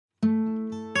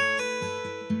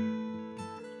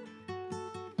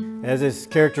As is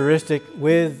characteristic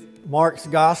with Mark's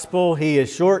gospel, he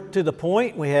is short to the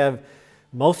point. We have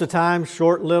most of the time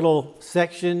short little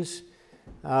sections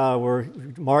where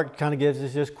Mark kind of gives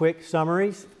us just quick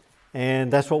summaries.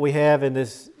 And that's what we have in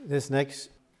this next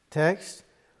text.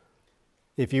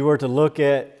 If you were to look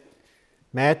at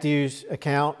Matthew's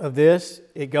account of this,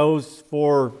 it goes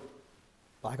for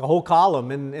like a whole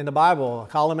column in the Bible, a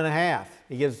column and a half.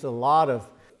 He gives a lot of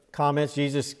comments.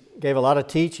 Jesus gave a lot of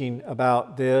teaching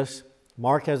about this.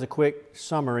 Mark has a quick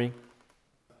summary.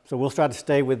 So we'll try to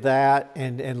stay with that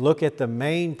and look at the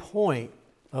main point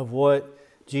of what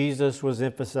Jesus was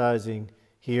emphasizing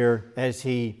here as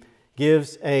he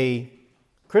gives a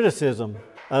criticism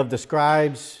of the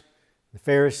scribes, the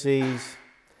Pharisees,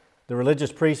 the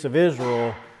religious priests of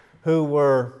Israel who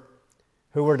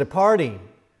were departing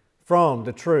from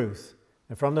the truth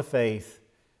and from the faith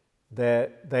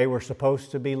that they were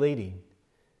supposed to be leading.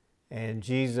 And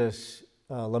Jesus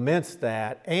laments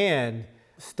that and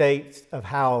states of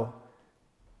how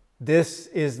this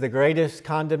is the greatest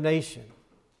condemnation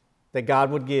that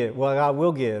God would give, well, God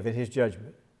will give in His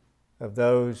judgment of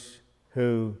those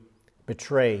who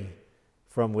betray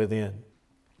from within.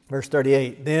 Verse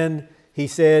 38, then He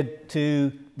said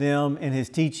to them in His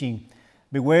teaching,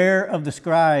 beware of the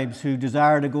scribes who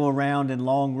desire to go around in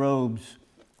long robes,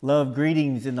 love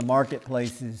greetings in the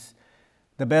marketplaces,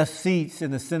 the best seats in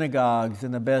the synagogues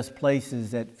and the best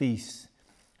places at feasts,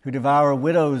 who devour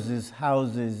widows'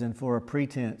 houses and for a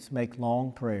pretense make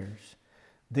long prayers.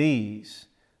 These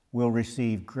will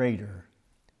receive greater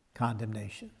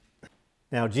condemnation.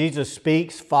 Now, Jesus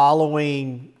speaks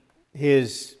following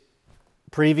His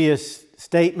previous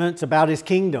statements about His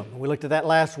kingdom. We looked at that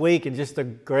last week and just the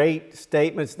great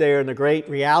statements there and the great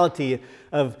reality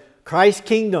of Christ's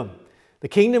kingdom. The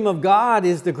kingdom of God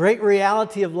is the great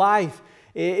reality of life.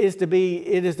 It is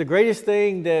the greatest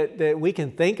thing that we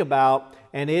can think about,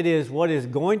 and it is what is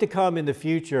going to come in the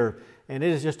future. And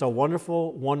it is just a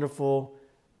wonderful, wonderful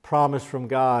promise from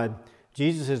God.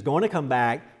 Jesus is going to come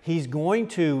back. He's going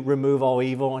to remove all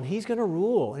evil, and He's going to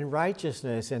rule in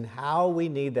righteousness, and how we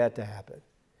need that to happen.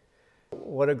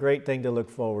 What a great thing to look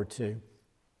forward to.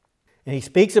 And He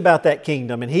speaks about that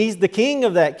kingdom, and He's the king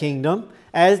of that kingdom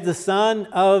as the Son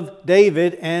of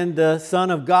David and the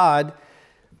Son of God.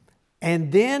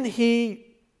 And then He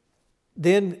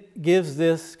gives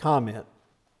this comment.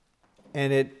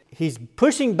 And He's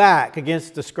pushing back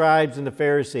against the scribes and the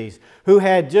Pharisees who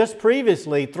had just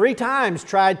previously 3 times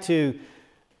tried to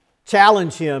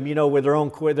challenge Him,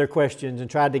 with their questions and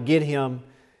tried to get Him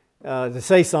to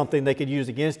say something they could use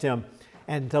against Him.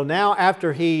 And so now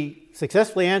after He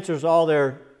successfully answers all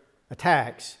their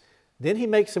attacks, then He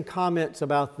makes some comments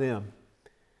about them.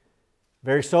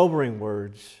 Very sobering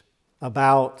words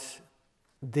about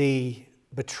the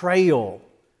betrayal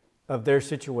of their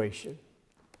situation.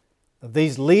 Of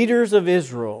these leaders of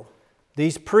Israel,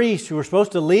 these priests who were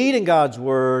supposed to lead in God's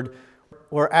Word,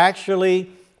 were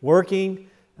actually working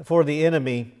for the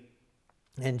enemy.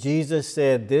 And Jesus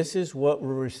said, this is what will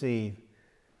receive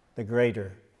the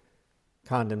greater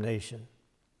condemnation.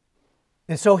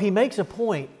 And so He makes a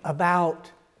point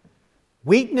about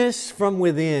weakness from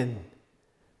within.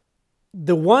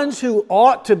 The ones who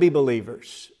ought to be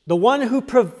believers, the one who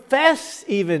profess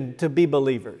even to be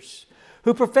believers,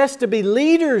 who profess to be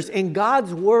leaders in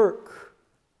God's work.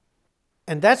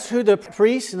 And that's who the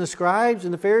priests and the scribes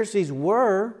and the Pharisees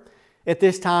were at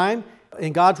this time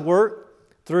in God's work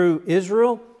through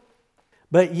Israel.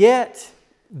 But yet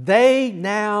they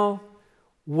now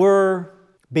were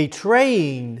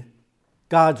betraying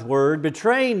God's word,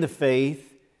 betraying the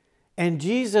faith. And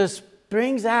Jesus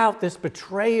brings out this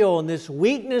betrayal and this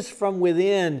weakness from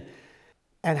within,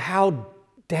 and how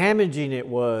damaging it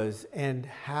was, and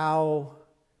how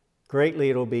greatly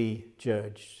it'll be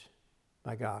judged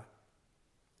by God.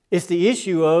 It's the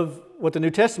issue of what the New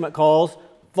Testament calls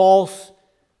false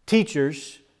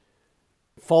teachers,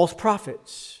 false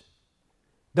prophets.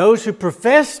 Those who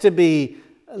profess to be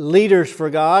leaders for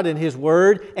God and His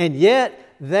Word, and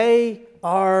yet they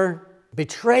are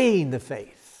betraying the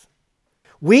faith.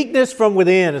 Weakness from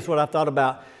within is what I thought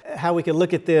about, how we can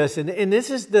look at this. And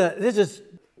this is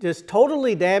just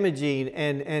totally damaging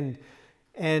and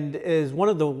is one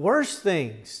of the worst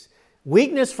things.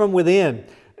 Weakness from within.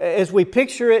 As we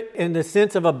picture it in the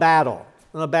sense of a battle,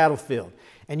 on a battlefield.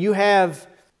 And you have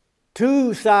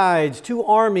 2 sides, 2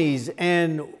 armies,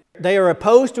 and they are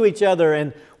opposed to each other.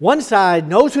 And one side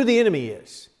knows who the enemy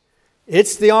is.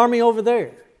 It's the army over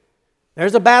there.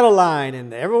 There's a battle line,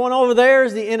 and everyone over there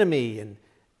is the enemy. And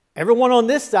everyone on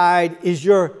this side is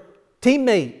your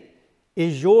teammate,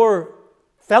 is your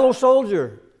fellow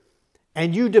soldier.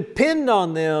 and you depend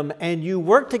on them, and you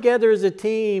work together as a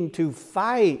team to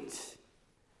fight,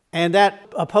 and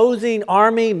that opposing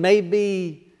army may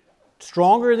be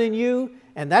stronger than you,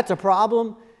 and that's a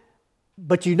problem,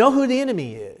 but you know who the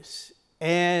enemy is,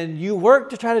 and you work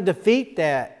to try to defeat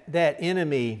that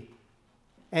enemy,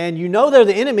 and you know they're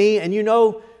the enemy, and you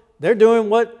know they're doing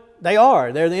what they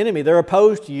are. They're the enemy. They're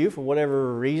opposed to you for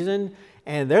whatever reason,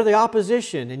 and they're the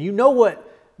opposition, and you know what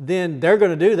then they're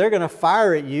going to do. They're going to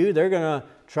fire at you. They're going to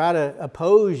try to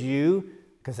oppose you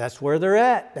because that's where they're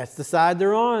at. That's the side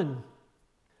they're on.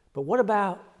 But what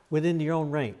about within your own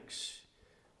ranks,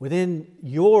 within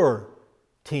your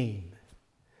team?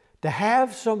 To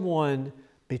have someone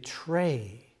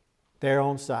betray their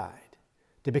own side,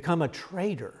 to become a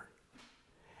traitor,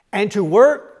 and to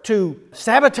work to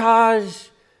sabotage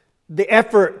the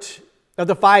effort of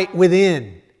the fight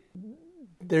within.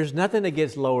 There's nothing that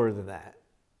gets lower than that.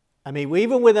 I mean,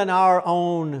 even within our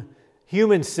own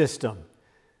human system,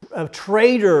 a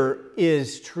traitor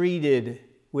is treated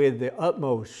with the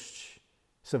utmost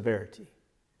severity.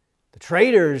 The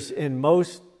traitors in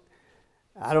most,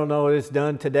 I don't know if it's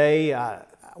done today. I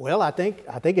think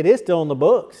it is still in the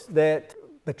books, that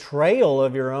betrayal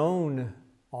of your own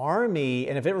army,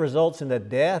 and if it results in the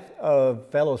death of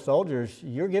fellow soldiers,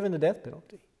 you're given the death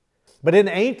penalty. But in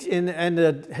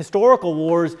the historical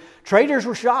wars, traitors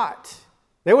were shot.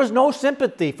 There was no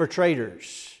sympathy for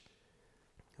traitors.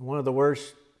 One of the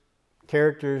worst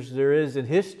characters there is in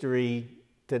history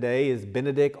today is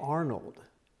Benedict Arnold.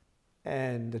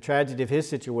 And the tragedy of his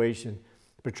situation,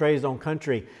 betrays his own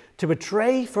country. To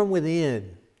betray from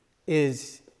within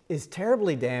is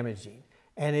terribly damaging,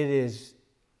 and it is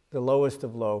the lowest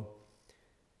of low.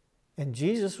 And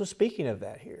Jesus was speaking of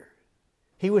that here.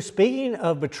 He was speaking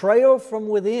of betrayal from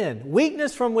within,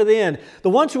 weakness from within.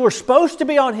 The ones who were supposed to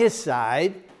be on his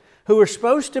side, who were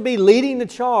supposed to be leading the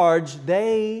charge,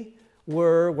 they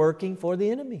were working for the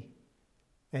enemy.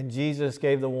 And Jesus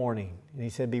gave the warning, and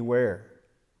he said, beware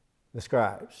the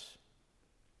scribes,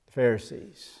 the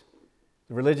Pharisees,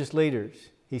 the religious leaders.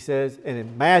 He says, and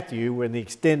in Matthew, in the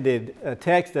extended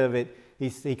text of it,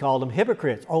 he called them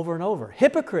hypocrites over and over.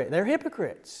 Hypocrite, they're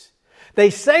hypocrites. They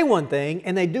say one thing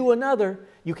and they do another.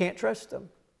 You can't trust them.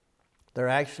 They're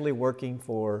actually working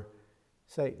for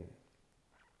Satan.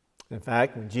 In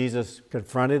fact, when Jesus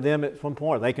confronted them at one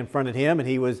point, they confronted him and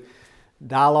he was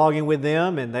dialoguing with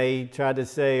them, and they tried to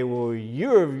say, well,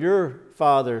 you're your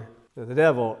father, the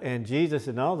devil. And Jesus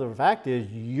said, no, the fact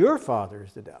is your father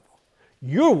is the devil.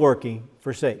 You're working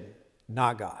for Satan,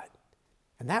 not God.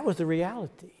 And that was the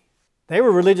reality. They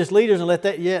were religious leaders, and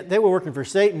they were working for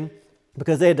Satan,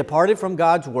 because they had departed from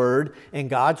God's word and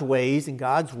God's ways and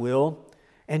God's will.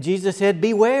 And Jesus said,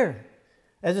 beware.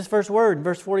 That's his first word in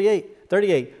verse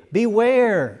 38.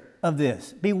 Beware of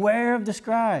this. Beware of the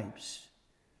scribes.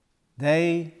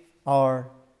 They are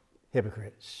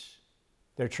hypocrites.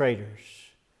 They're traitors.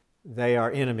 They are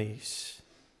enemies.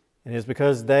 And it's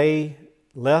because they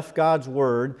left God's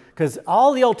word, because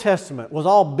all the Old Testament was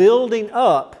all building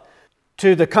up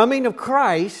to the coming of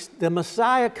Christ, the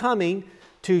Messiah coming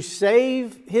to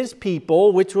save his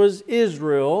people, which was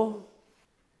Israel.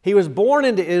 He was born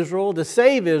into Israel to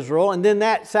save Israel, and then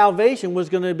that salvation was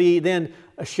going to be then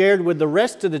shared with the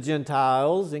rest of the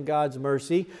Gentiles in God's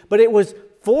mercy. But it was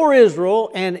for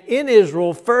Israel, and in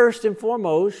Israel first and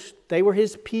foremost. They were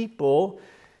his people.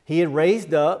 He had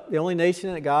raised up the only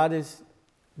nation that God is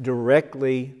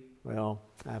directly, I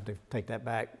have to take that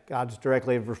back. God's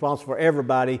directly responsible for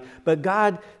everybody. But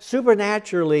God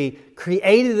supernaturally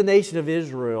created the nation of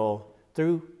Israel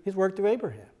through his work through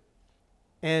Abraham.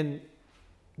 And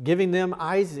giving them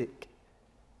Isaac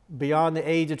beyond the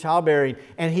age of childbearing.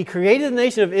 And he created the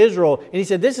nation of Israel. And he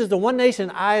said, this is the one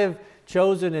nation I have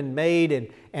chosen and made.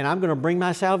 And I'm going to bring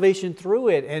my salvation through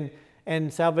it.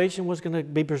 And salvation was going to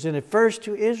be presented first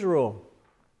to Israel.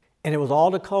 And it was all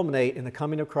to culminate in the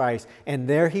coming of Christ. And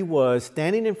there he was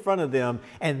standing in front of them,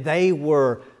 and they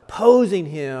were opposing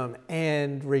him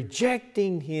and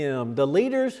rejecting him. The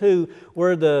leaders who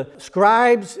were the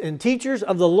scribes and teachers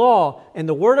of the law and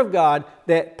the Word of God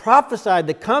that prophesied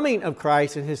the coming of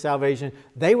Christ and his salvation,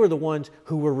 they were the ones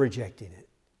who were rejecting it.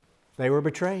 They were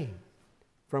betraying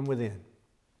from within.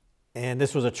 And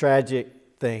this was a tragic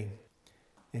thing.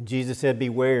 And Jesus said,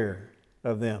 beware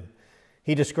of them.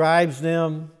 He describes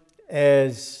them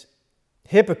as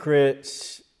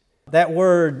hypocrites. That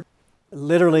word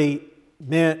literally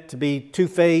meant to be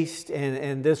two-faced,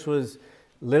 and this was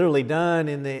literally done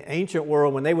in the ancient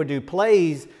world when they would do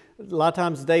plays. A lot of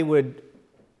times they would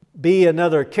be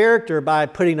another character by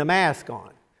putting a mask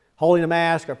on, holding a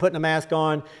mask or putting a mask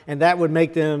on, and that would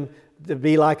make them to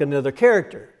be like another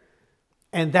character.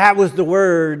 And that was the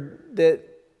word that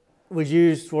was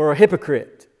used for a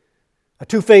hypocrite, a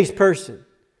two-faced person.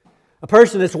 A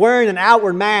person that's wearing an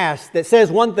outward mask that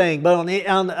says one thing, but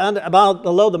about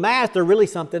below the mask, they're really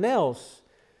something else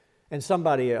and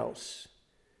somebody else.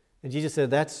 And Jesus said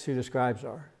that's who the scribes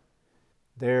are.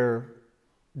 They're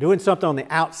doing something on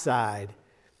the outside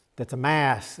that's a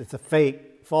mask, it's a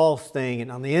fake, false thing,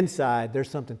 and on the inside, there's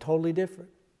something totally different.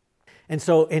 And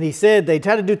he said they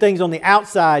try to do things on the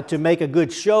outside to make a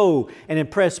good show and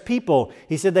impress people.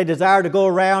 He said they desire to go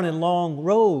around in long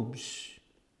robes.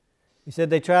 He said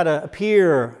they try to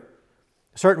appear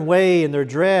a certain way in their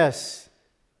dress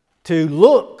to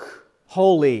look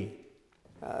holy.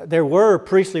 There were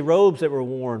priestly robes that were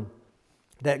worn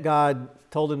that God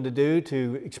told them to do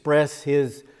to express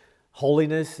His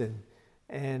holiness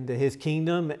and His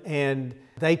kingdom. And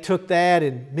they took that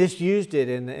and misused it,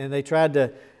 and they tried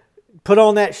to put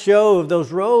on that show of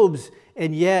those robes,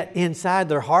 and yet inside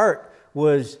their heart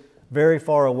was very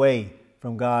far away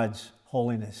from God's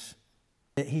holiness.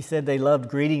 He said they loved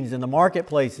greetings in the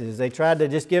marketplaces. They tried to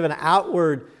just give an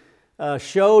outward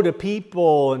show to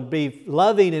people and be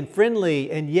loving and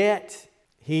friendly. And yet,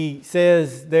 he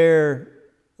says there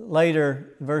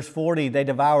later, in verse 40, they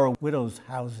devour widows'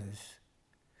 houses.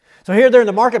 So here they're in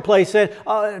the marketplace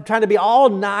trying to be all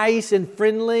nice and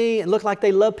friendly and look like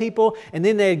they love people. And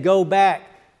then they'd go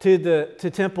back to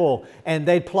temple and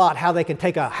they'd plot how they can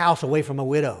take a house away from a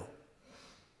widow.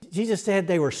 Jesus said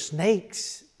they were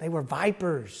snakes. They were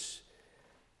vipers.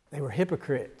 They were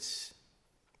hypocrites.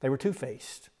 They were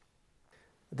two-faced.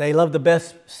 They loved the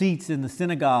best seats in the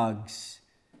synagogues.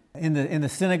 In the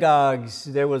synagogues,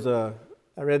 there was a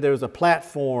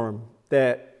platform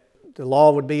that the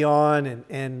law would be on,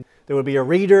 and there would be a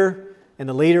reader and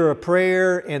the leader of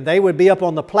prayer, and they would be up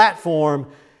on the platform,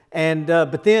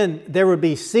 but then there would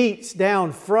be seats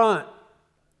down front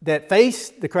that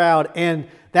faced the crowd, and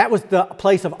that was the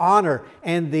place of honor,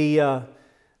 and the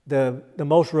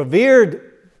most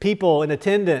revered people in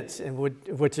attendance,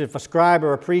 which if a scribe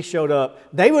or a priest showed up,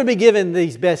 they would be given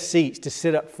these best seats to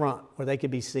sit up front where they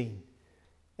could be seen.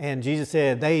 And Jesus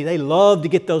said they love to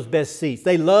get those best seats.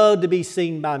 They love to be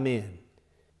seen by men.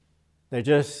 They're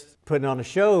just putting on a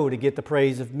show to get the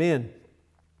praise of men.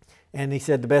 And he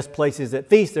said the best places at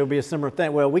feasts, there will be a similar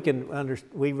thing. Well,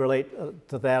 we relate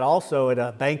to that also. At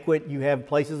a banquet, you have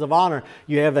places of honor.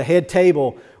 You have a head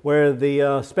table where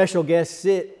the special guests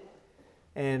sit.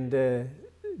 And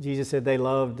Jesus said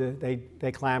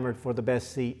they clamored for the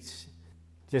best seats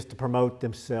just to promote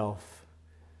themselves.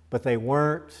 But they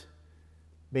weren't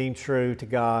being true to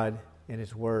God and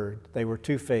His Word. They were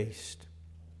two-faced.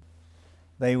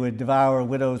 They would devour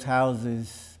widows'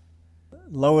 houses,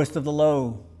 lowest of the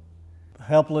low,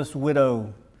 helpless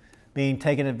widow being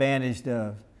taken advantage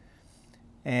of,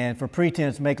 and for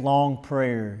pretense make long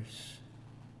prayers.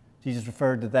 Jesus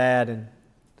referred to that in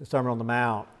the Sermon on the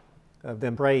Mount, of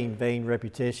them praying vain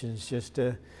repetitions just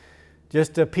to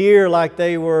appear like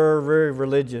they were very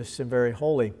religious and very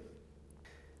holy.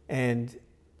 And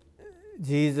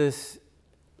Jesus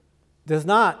does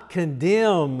not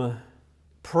condemn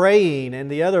praying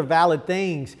and the other valid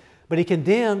things, but He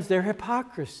condemns their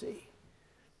hypocrisy,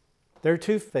 their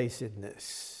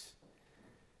two-facedness,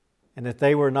 and that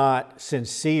they were not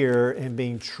sincere in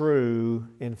being true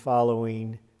in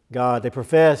following God. They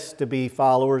professed to be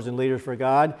followers and leaders for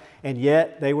God, and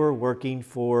yet they were working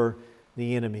for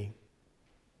the enemy.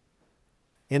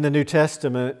 In the New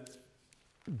Testament,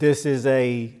 this is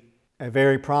a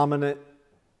very prominent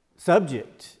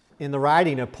subject in the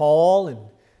writing of Paul and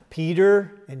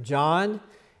Peter and John,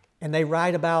 and they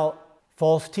write about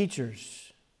false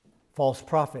teachers, false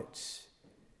prophets.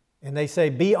 And they say,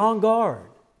 be on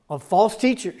guard of false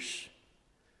teachers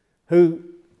who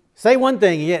say one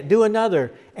thing and yet do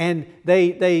another. And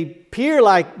they appear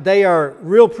like they are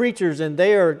real preachers and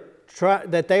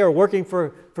that they are working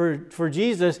for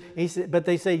Jesus. But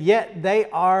they say, yet they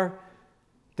are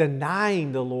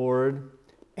denying the Lord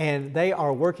and they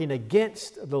are working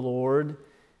against the Lord.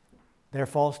 They're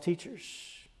false teachers.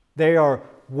 They are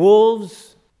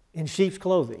wolves in sheep's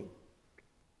clothing.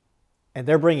 And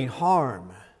they're bringing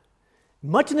harm.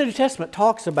 Much in the New Testament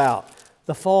talks about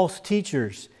the false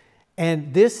teachers.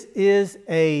 And this is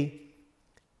a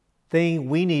thing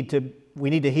we need to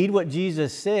heed what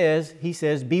Jesus says. He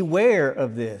says, beware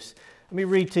of this. Let me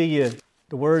read to you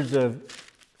the words of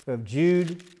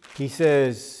Jude. He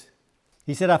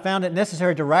said, I found it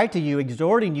necessary to write to you,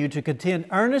 exhorting you to contend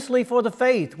earnestly for the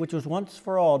faith which was once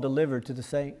for all delivered to the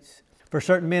saints. For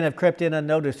certain men have crept in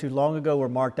unnoticed who long ago were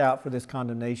marked out for this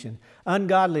condemnation.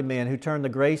 Ungodly men who turn the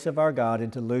grace of our God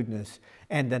into lewdness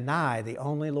and deny the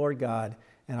only Lord God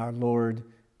and our Lord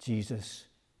Jesus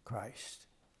Christ.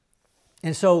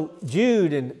 And so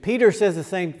Jude and Peter says the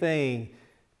same thing.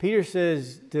 Peter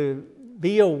says to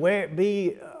be aware,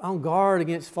 be on guard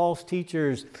against false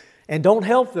teachers and don't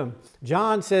help them.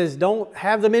 John says don't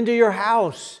have them into your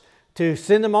house to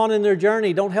send them on in their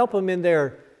journey. Don't help them in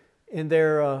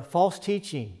their false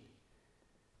teaching.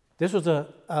 This was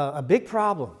a big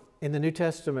problem in the New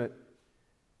Testament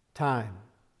time,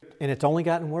 and it's only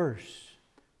gotten worse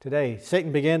today.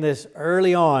 Satan began this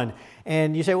early on,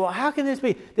 and you say, "Well, how can this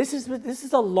be?" This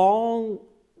has a long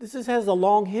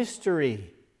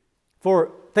history.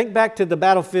 Think back to the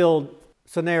battlefield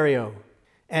scenario,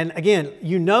 and again,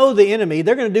 you know the enemy.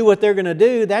 They're going to do what they're going to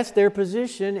do. That's their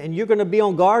position, and you're going to be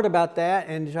on guard about that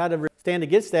and try to stand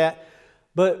against that.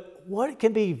 But what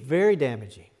can be very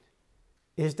damaging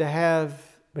is to have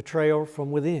betrayal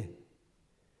from within.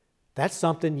 That's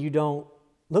something you don't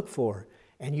look for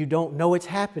and you don't know it's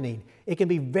happening. It can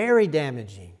be very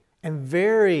damaging and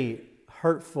very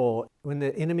hurtful when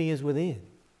the enemy is within.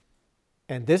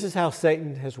 And this is how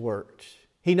Satan has worked.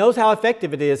 He knows how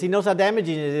effective it is. He knows how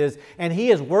damaging it is. And he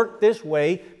has worked this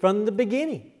way from the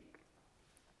beginning.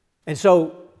 And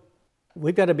so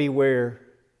we've got to be aware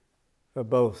of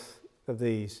both of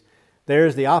these.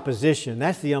 There's the opposition.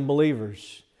 That's the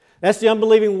unbelievers. That's the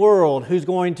unbelieving world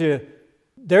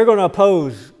they're going to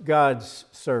oppose God's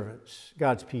servants,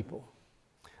 God's people.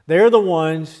 They're the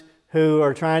ones who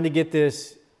are trying to get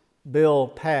this bill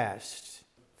passed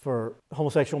for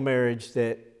homosexual marriage,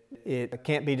 that it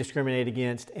can't be discriminated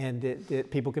against and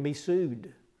that people can be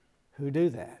sued who do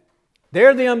that.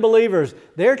 They're the unbelievers.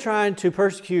 They're trying to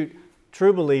persecute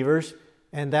true believers,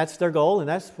 and that's their goal, and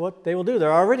that's what they will do.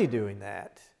 They're already doing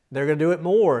that. They're going to do it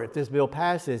more if this bill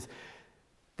passes.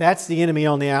 That's the enemy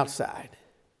on the outside.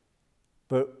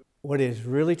 But what is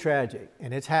really tragic,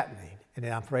 and it's happening, and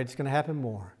I'm afraid it's going to happen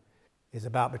more, is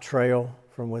about betrayal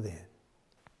from within.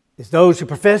 It's those who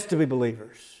profess to be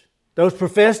believers, those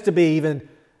profess to be even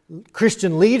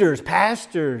Christian leaders,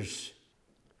 pastors,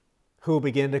 who will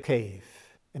begin to cave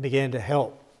and begin to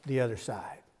help the other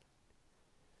side.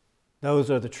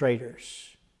 Those are the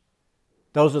traitors.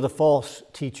 Those are the false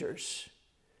teachers.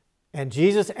 And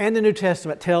Jesus and the New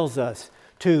Testament tells us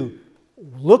to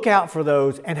look out for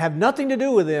those and have nothing to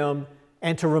do with them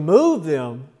and to remove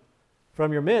them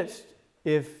from your midst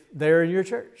if they're in your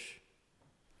church.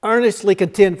 Earnestly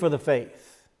contend for the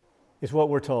faith is what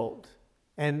we're told.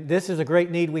 And this is a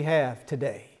great need we have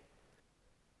today.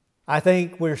 I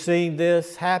think we're seeing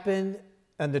this happen,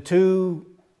 and the two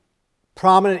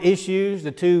prominent issues,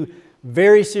 the two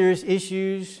very serious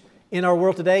issues in our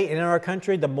world today and in our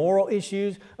country, the moral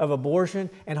issues of abortion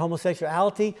and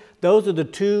homosexuality, those are the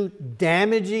two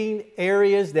damaging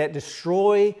areas that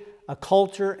destroy a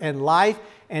culture and life.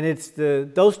 And it's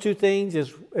those two things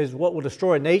is what will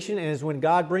destroy a nation, and is when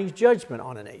God brings judgment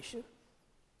on a nation.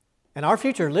 And our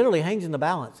future literally hangs in the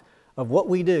balance of what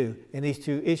we do in these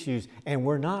two issues, and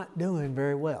we're not doing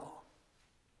very well.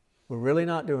 We're really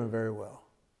not doing very well.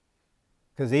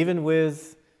 Because even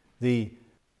with the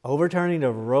overturning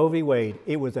of Roe v. Wade,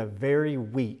 it was a very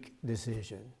weak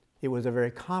decision. It was a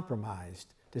very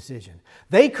compromised decision.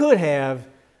 They could have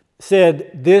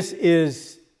said this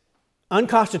is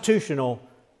unconstitutional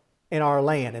in our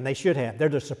land, and they should have. They're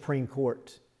the Supreme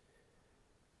Court.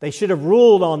 They should have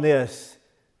ruled on this.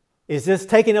 Is this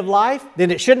taking of life?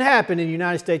 Then it shouldn't happen in the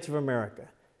United States of America.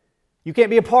 You can't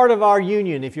be a part of our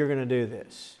union if you're going to do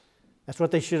this. That's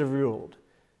what they should have ruled.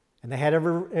 And they had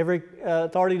every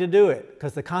authority to do it,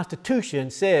 because the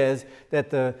Constitution says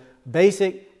that the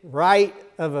basic right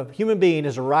of a human being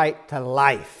is a right to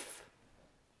life,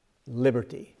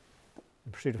 liberty,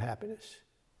 and pursuit of happiness.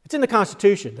 It's in the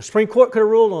Constitution. The Supreme Court could have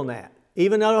ruled on that,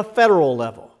 even on a federal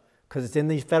level, because it's in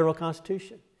the federal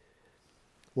Constitution.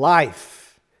 Life.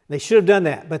 They should have done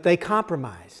that, but they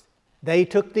compromised. They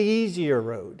took the easier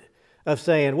road of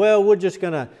saying, well, we're just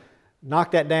going to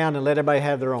knock that down and let everybody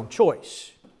have their own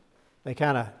choice. They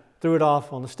kind of threw it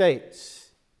off on the states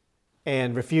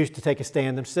and refused to take a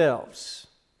stand themselves.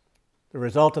 The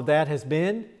result of that has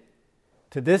been,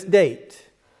 to this date,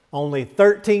 only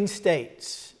 13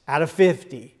 states out of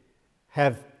 50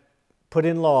 have put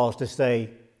in laws to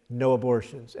say no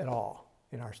abortions at all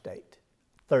in our state.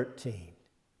 13.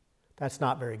 That's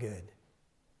not very good.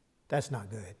 That's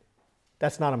not good.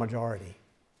 That's not a majority.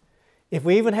 If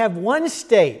we even have one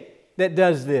state that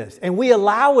does this and we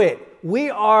allow it, we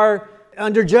are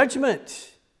under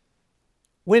judgment.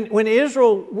 When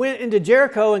Israel went into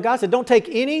Jericho and God said, don't take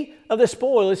any of the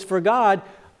spoil, it's for God,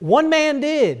 one man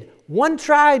did, one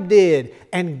tribe did,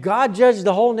 and God judged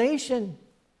the whole nation.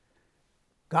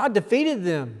 God defeated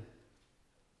them.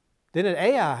 Then at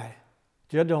Ai,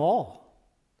 judged them all.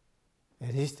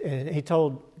 And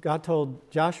God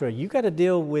told Joshua, you got to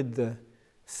deal with the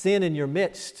sin in your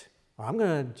midst, or I'm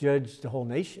going to judge the whole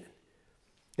nation.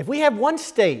 If we have one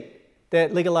state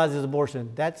that legalizes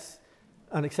abortion, that's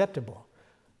unacceptable.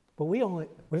 But we've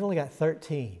only got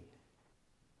 13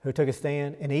 who took a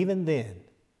stand, and even then,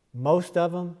 most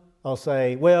of them will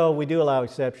say, well, we do allow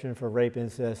exception for rape,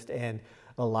 incest, and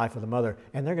the life of the mother,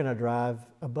 and they're going to drive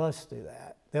a bus through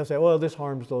that. They'll say, well, this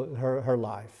harms her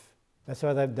life. That's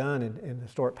what they've done in the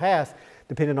historic past.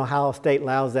 Depending on how a state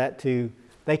allows that to,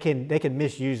 they can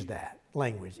misuse that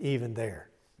language even there.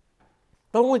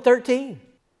 But only 13.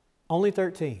 Only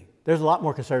 13. There's a lot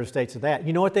more conservative states than that.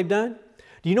 You know what they've done?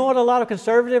 Do you know what a lot of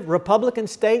conservative Republican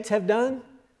states have done?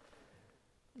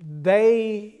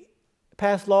 They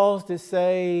pass laws that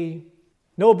say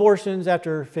no abortions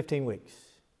after 15 weeks.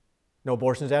 No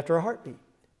abortions after a heartbeat.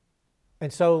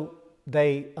 And so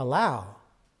they allow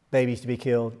babies to be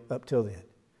killed up till then.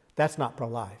 That's not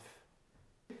pro-life.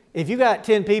 If you got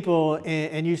 10 people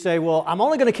and you say, well, I'm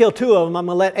only going to kill 2 of them, I'm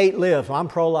going to let 8 live, so I'm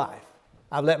pro-life.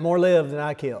 I've let more live than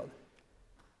I killed.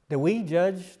 Do we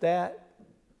judge that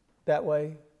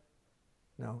way?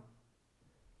 No.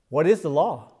 What is the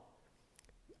law?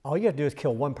 All you have to do is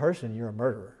kill one person, you're a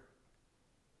murderer.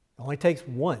 It only takes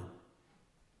one.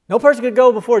 No person could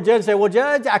go before a judge and say, well,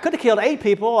 judge, I could have killed 8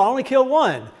 people, I only killed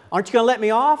 1. Aren't you going to let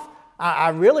me off? I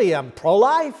really am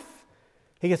pro-life.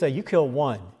 He can say, you kill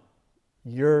 1,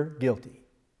 you're guilty.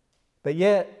 But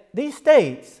yet, these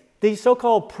states, these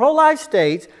so-called pro-life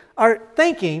states, are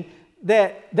thinking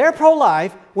that they're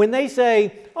pro-life when they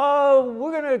say, oh,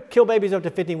 we're going to kill babies up to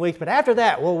 15 weeks, but after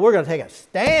that, well, we're going to take a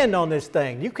stand on this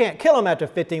thing. You can't kill them after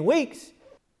 15 weeks.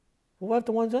 Well, what if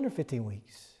the ones under 15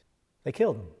 weeks? They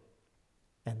killed them,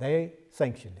 and they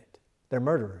sanctioned it. They're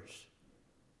murderers.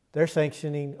 They're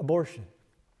sanctioning abortion.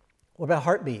 What about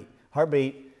heartbeat?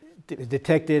 Heartbeat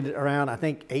detected around, I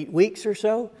think, 8 weeks or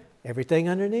so. Everything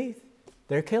underneath,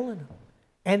 they're killing them.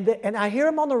 And I hear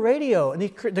them on the radio, and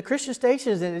the Christian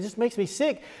stations, and it just makes me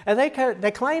sick. And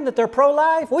they claim that they're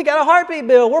pro-life. We got a heartbeat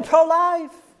bill. We're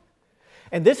pro-life.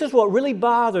 And this is what really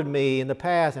bothered me in the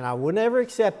past, and I would never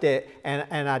accept it.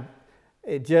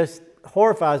 It just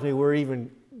horrifies me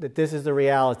that this is the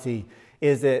reality,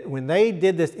 is that when they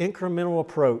did this incremental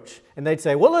approach, and they'd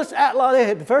say, well, let's outlaw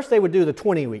it. First they would do the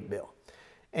 20-week bill.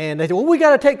 And they said, well, we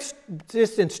got to take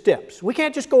this in steps. We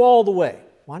can't just go all the way.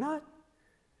 Why not?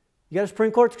 You got a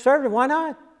Supreme Court conservative, why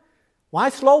not? Why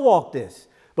slow walk this?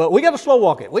 But we got to slow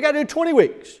walk it. We got to do 20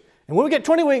 weeks. And when we get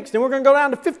 20 weeks, then we're going to go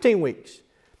down to 15 weeks.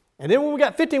 And then when we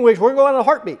got 15 weeks, we're going to go on a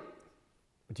heartbeat.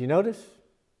 But you notice,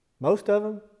 most of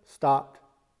them stopped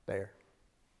there.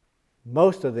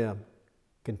 Most of them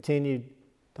continued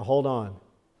to hold on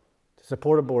to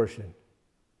support abortion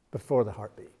before the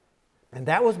heartbeat. And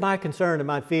that was my concern and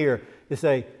my fear, to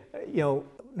say,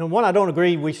 number one, I don't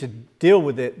agree we should deal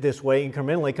with it this way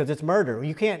incrementally because it's murder.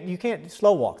 You can't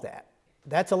slow walk that.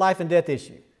 That's a life and death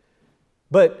issue.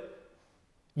 But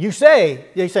they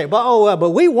say, but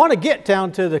we want to get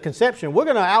down to the conception. We're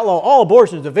going to outlaw all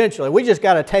abortions eventually. We just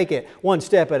got to take it one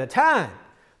step at a time.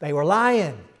 They were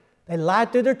lying. They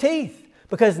lied through their teeth.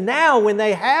 Because now when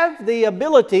they have the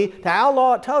ability to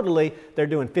outlaw it totally, they're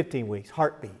doing 15 weeks,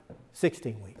 heartbeat,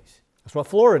 16 weeks. That's what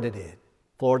Florida did.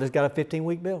 Florida's got a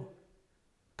 15-week bill.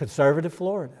 Conservative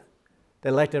Florida. They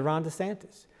elected Ron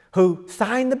DeSantis, who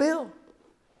signed the bill,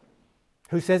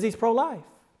 who says he's pro-life.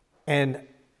 And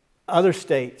other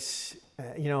states,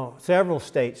 several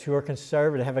states who are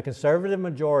conservative, have a conservative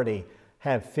majority,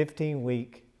 have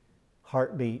 15-week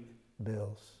heartbeat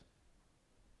bills.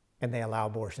 And they allow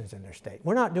abortions in their state.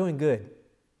 We're not doing good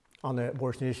on the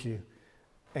abortion issue.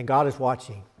 And God is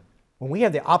watching. When we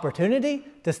have the opportunity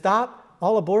to stop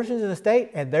all abortions in the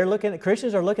state, and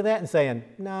Christians are looking at that and saying,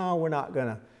 no,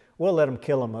 we'll let them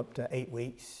kill them up to 8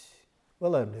 weeks.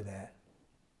 We'll let them do that.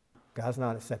 God's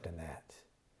not accepting that.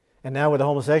 And now with the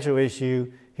homosexual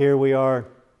issue, here we are.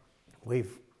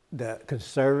 The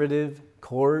conservative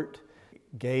court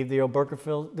gave the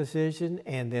Obergefell decision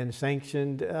and then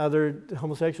sanctioned other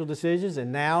homosexual decisions.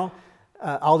 And now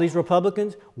all these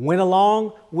Republicans went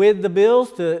along with the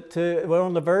bills we're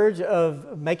on the verge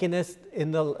of making this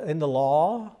in the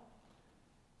law.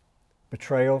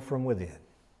 Betrayal from within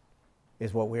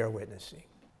is what we are witnessing.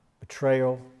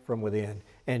 Betrayal from within.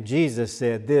 And Jesus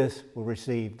said this will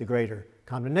receive the greater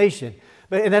condemnation.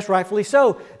 And that's rightfully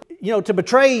so. To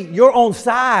betray your own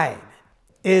side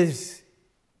is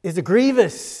a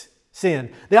grievous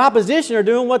sin. The opposition are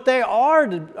doing what they are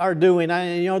doing.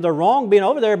 They're wrong being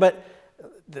over there, but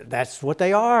that's what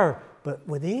they are. But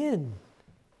within,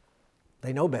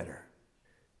 they know better.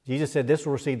 Jesus said this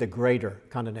will receive the greater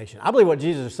condemnation. I believe what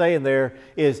Jesus is saying there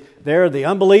is they're the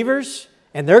unbelievers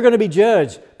and they're going to be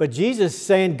judged. But Jesus is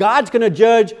saying God's going to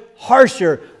judge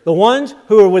harsher. The ones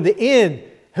who are within,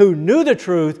 who knew the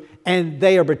truth, and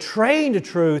they are betraying the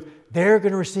truth, they're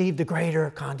going to receive the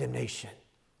greater condemnation.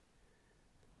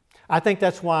 I think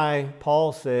that's why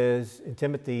Paul says, in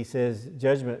Timothy, he says,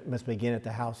 judgment must begin at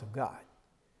the house of God.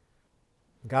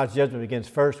 God's judgment begins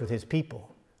first with His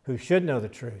people who should know the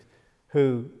truth,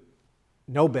 who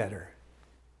know better.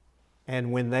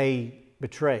 And when they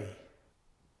betray,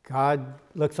 God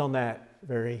looks on that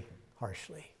very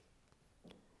harshly.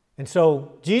 And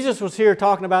so Jesus was here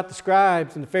talking about the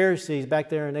scribes and the Pharisees back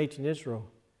there in ancient Israel.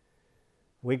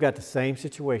 We've got the same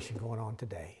situation going on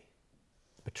today.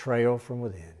 Betrayal from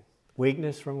within.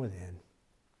 Weakness from within.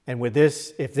 And with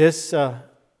this, if this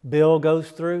bill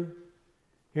goes through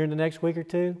here in the next week or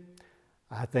two,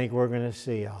 I think we're going to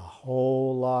see a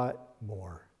whole lot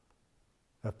more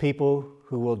of people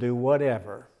who will do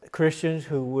whatever. Christians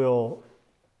who will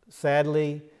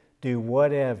sadly do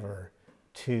whatever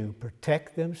to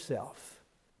protect themselves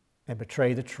and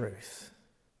betray the truth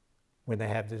when they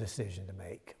have the decision to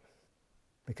make.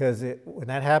 Because when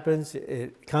that happens,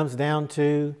 it comes down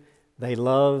to they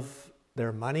love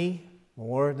their money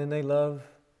more than they love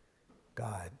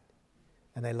God.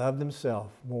 And they love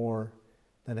themselves more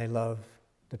than they love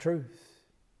the truth.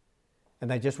 And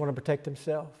they just want to protect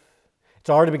themselves. It's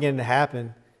already beginning to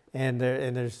happen. And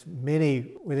there's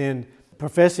many within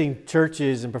professing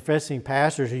churches and professing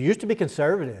pastors who used to be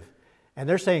conservative. And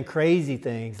they're saying crazy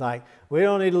things like, we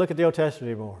don't need to look at the Old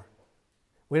Testament anymore.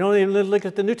 We don't need to look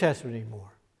at the New Testament anymore.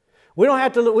 We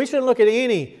shouldn't look at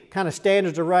any kind of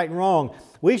standards of right and wrong.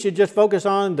 We should just focus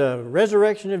on the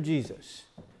resurrection of Jesus.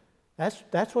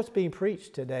 That's what's being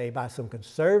preached today by some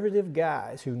conservative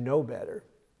guys who know better.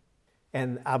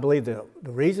 And I believe the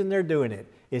reason they're doing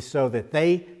it is so that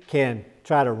they can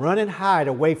try to run and hide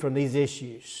away from these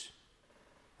issues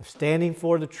of standing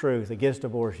for the truth against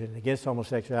abortion, against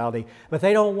homosexuality, but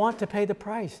they don't want to pay the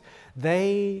price.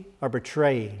 They are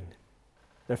betraying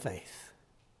their faith.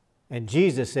 And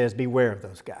Jesus says, beware of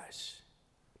those guys.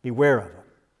 Beware of them.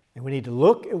 And we need to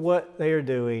look at what they are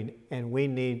doing, and we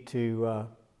need to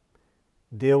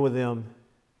deal with them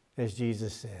as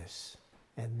Jesus says.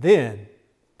 And then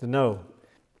to know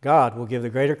God will give the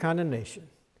greater condemnation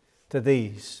to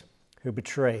these who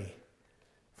betray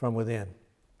from within.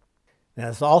 Now,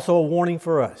 it's also a warning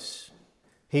for us.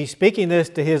 He's speaking this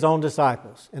to His own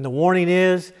disciples. And the warning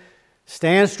is,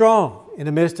 stand strong in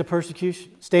the midst of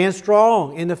persecution. Stand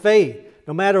strong in the faith,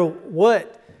 no matter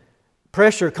what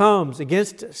pressure comes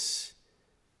against us.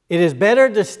 It is better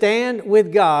to stand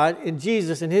with God and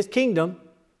Jesus and His kingdom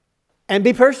and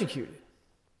be persecuted.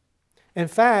 In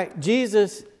fact,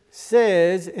 Jesus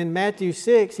says in Matthew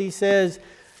 6, He says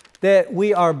that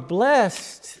we are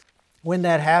blessed when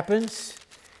that happens.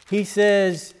 He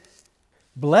says,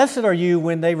 blessed are you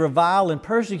when they revile and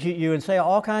persecute you and say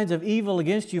all kinds of evil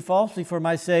against you falsely for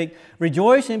my sake.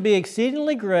 Rejoice and be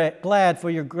exceedingly glad,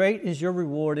 for great is your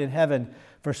reward in heaven.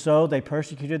 For so they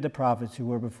persecuted the prophets who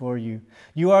were before you.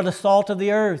 You are the salt of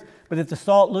the earth, but if the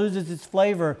salt loses its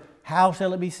flavor, how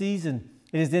shall it be seasoned?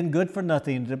 It is then good for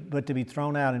nothing but to be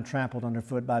thrown out and trampled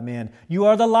underfoot by men. You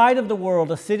are the light of the world.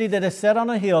 A city that is set on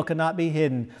a hill cannot be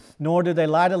hidden, nor do they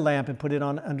light a lamp and put it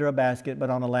under a basket, but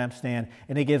on a lampstand,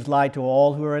 and it gives light to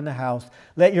all who are in the house.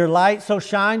 Let your light so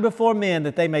shine before men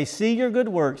that they may see your good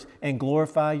works and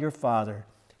glorify your Father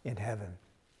in heaven.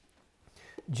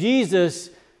 Jesus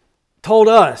told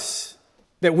us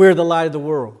that we're the light of the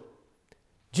world.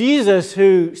 Jesus,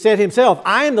 who said Himself,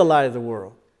 I am the light of the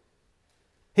world.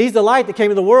 He's the light that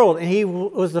came into the world, and He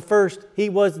was the first. He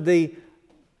was the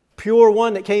pure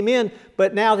one that came in.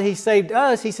 But now that He saved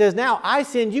us, He says, now I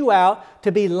send you out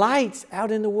to be lights out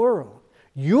in the world.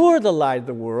 You're the light of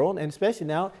the world. And especially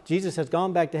now, Jesus has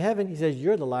gone back to heaven. He says,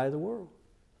 you're the light of the world.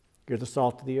 You're the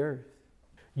salt of the earth.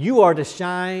 You are to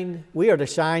shine. We are to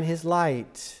shine His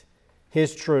light,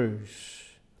 His truths.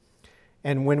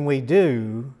 And when we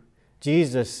do,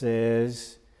 Jesus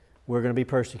says, we're going to be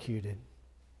persecuted.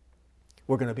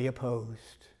 We're going to be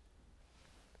opposed.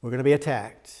 We're going to be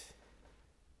attacked.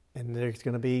 And there's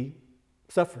going to be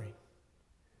suffering.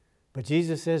 But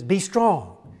Jesus says, be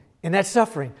strong in that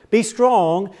suffering. Be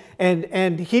strong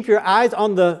and keep your eyes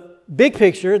on the big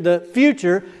picture, the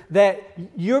future, that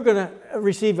you're going to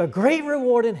receive a great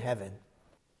reward in heaven.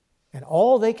 And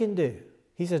all they can do,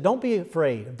 He says, don't be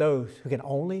afraid of those who can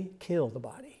only kill the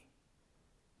body.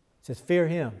 He says, fear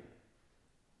Him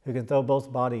who can throw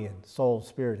both body and soul,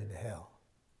 spirit into hell.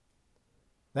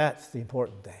 That's the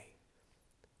important thing.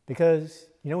 Because,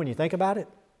 when you think about it,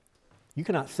 You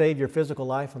cannot save your physical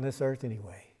life on this earth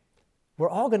anyway. We're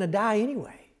all going to die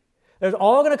anyway. There's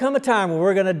all going to come a time where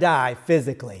we're going to die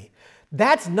physically.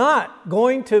 That's not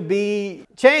going to be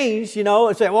changed,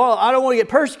 and say, well, I don't want to get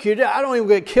persecuted. I don't even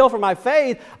get killed for my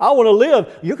faith. I want to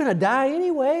live. You're going to die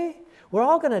anyway. We're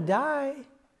all going to die.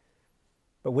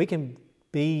 But we can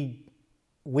be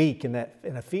weak in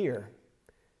a fear.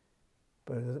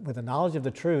 But with the knowledge of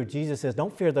the truth, Jesus says,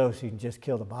 don't fear those who can just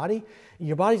kill the body.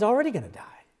 Your body's already going to die.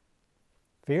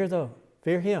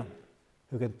 Fear him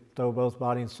who could throw both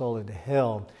body and soul into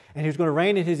hell. And who's going to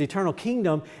reign in his eternal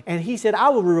kingdom. And he said, I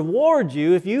will reward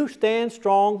you if you stand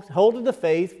strong, hold to the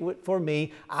faith for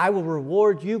me. I will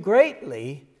reward you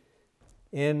greatly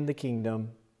in the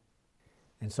kingdom.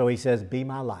 And so he says, be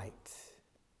my light.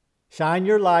 Shine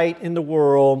your light in the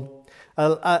world.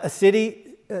 A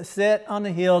city set on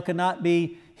a hill cannot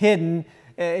be hidden.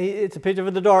 It's a picture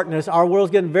of the darkness. Our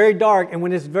world's getting very dark. And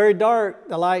when it's very dark,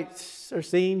 the lights are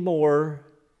seen more.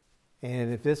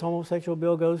 And if this homosexual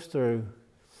bill goes through,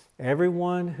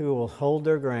 everyone who will hold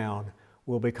their ground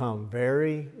will become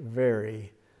very,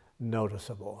 very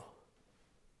noticeable.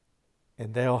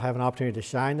 And they'll have an opportunity to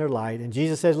shine their light. And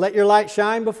Jesus says, let your light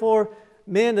shine before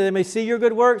men, that they may see your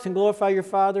good works and glorify your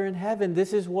Father in heaven.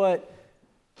 This is what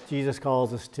Jesus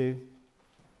calls us to.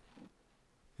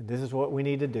 And this is what we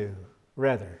need to do,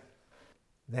 rather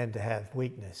than to have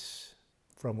weakness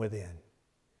from within,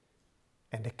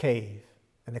 and to cave,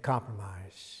 and to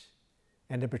compromise,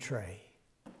 and to betray.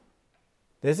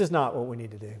 This is not what we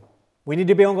need to do. We need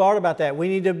to be on guard about that. We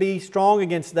need to be strong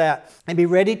against that and be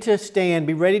ready to stand,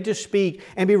 be ready to speak,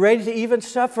 and be ready to even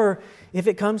suffer if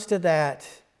it comes to that,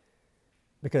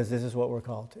 because this is what we're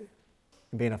called to,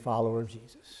 being a follower of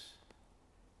Jesus.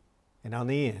 And in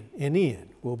the end,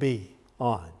 we'll be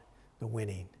on the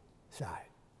winning side.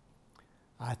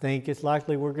 I think it's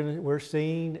likely we're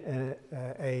seeing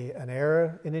an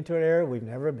era into an era we've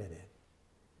never been in,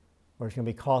 where it's going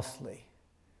to be costly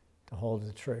to hold to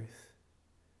the truth.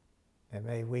 And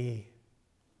may we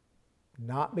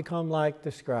not become like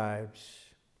the scribes.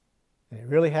 And it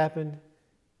really happened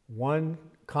one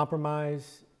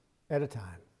compromise at a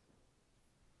time,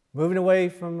 moving away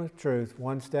from the truth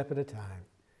one step at a time,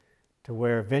 to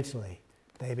where eventually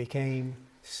they became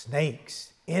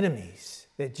snakes, enemies,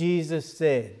 that Jesus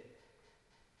said,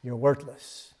 you're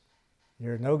worthless.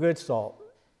 You're no good salt,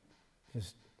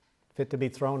 just fit to be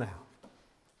thrown out.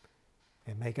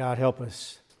 And may God help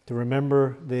us to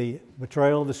remember the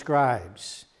betrayal of the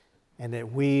scribes, and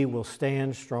that we will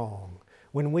stand strong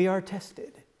when we are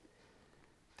tested,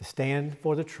 to stand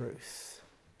for the truth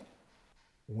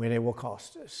when it will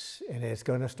cost us. And it's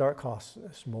going to start costing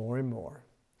us more and more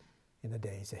in the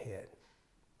days ahead.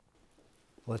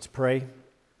 Let's pray.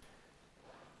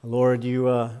 Lord,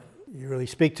 you really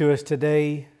speak to us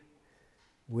today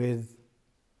with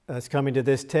us coming to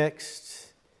this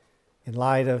text in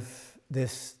light of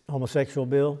this homosexual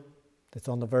bill that's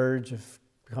on the verge of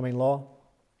becoming law.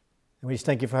 And we just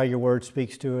thank you for how your word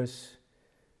speaks to us.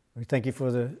 We thank you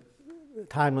for the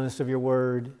timeliness of your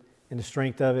word and the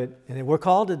strength of it. And we're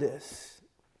called to this.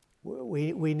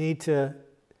 We need to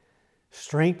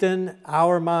strengthen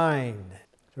our mind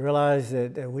to realize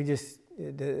that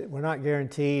we're not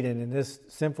guaranteed, and in this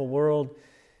sinful world,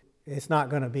 it's not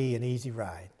going to be an easy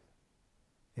ride.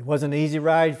 It wasn't an easy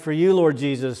ride for you, Lord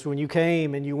Jesus, when you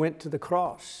came and you went to the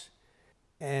cross.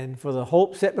 And for the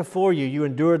hope set before you, you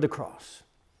endured the cross.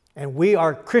 And we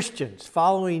are Christians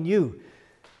following you.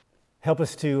 Help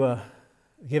us to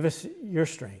give us your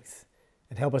strength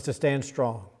and help us to stand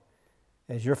strong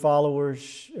as your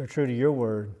followers are true to your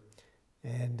word,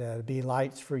 and be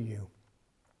lights for you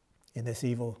in this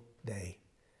evil day.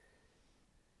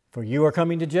 For you are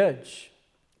coming to judge.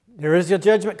 There is a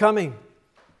judgment coming,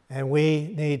 and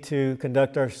we need to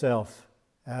conduct ourselves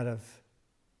out of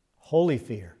holy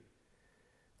fear,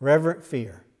 reverent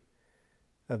fear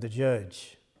of the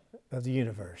judge of the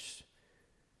universe,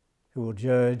 who will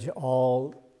judge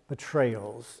all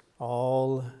betrayals,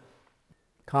 all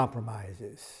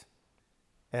compromises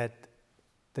at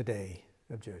the day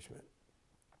of judgment.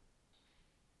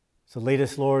 So lead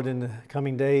us, Lord, in the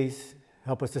coming days.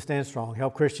 Help us to stand strong.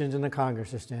 Help Christians in the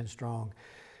Congress to stand strong.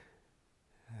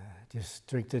 Just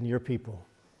strengthen your people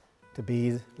to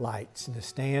be lights and to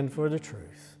stand for the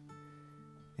truth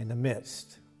in the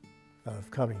midst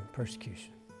of coming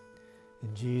persecution.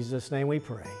 In Jesus' name we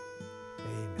pray.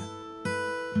 Amen.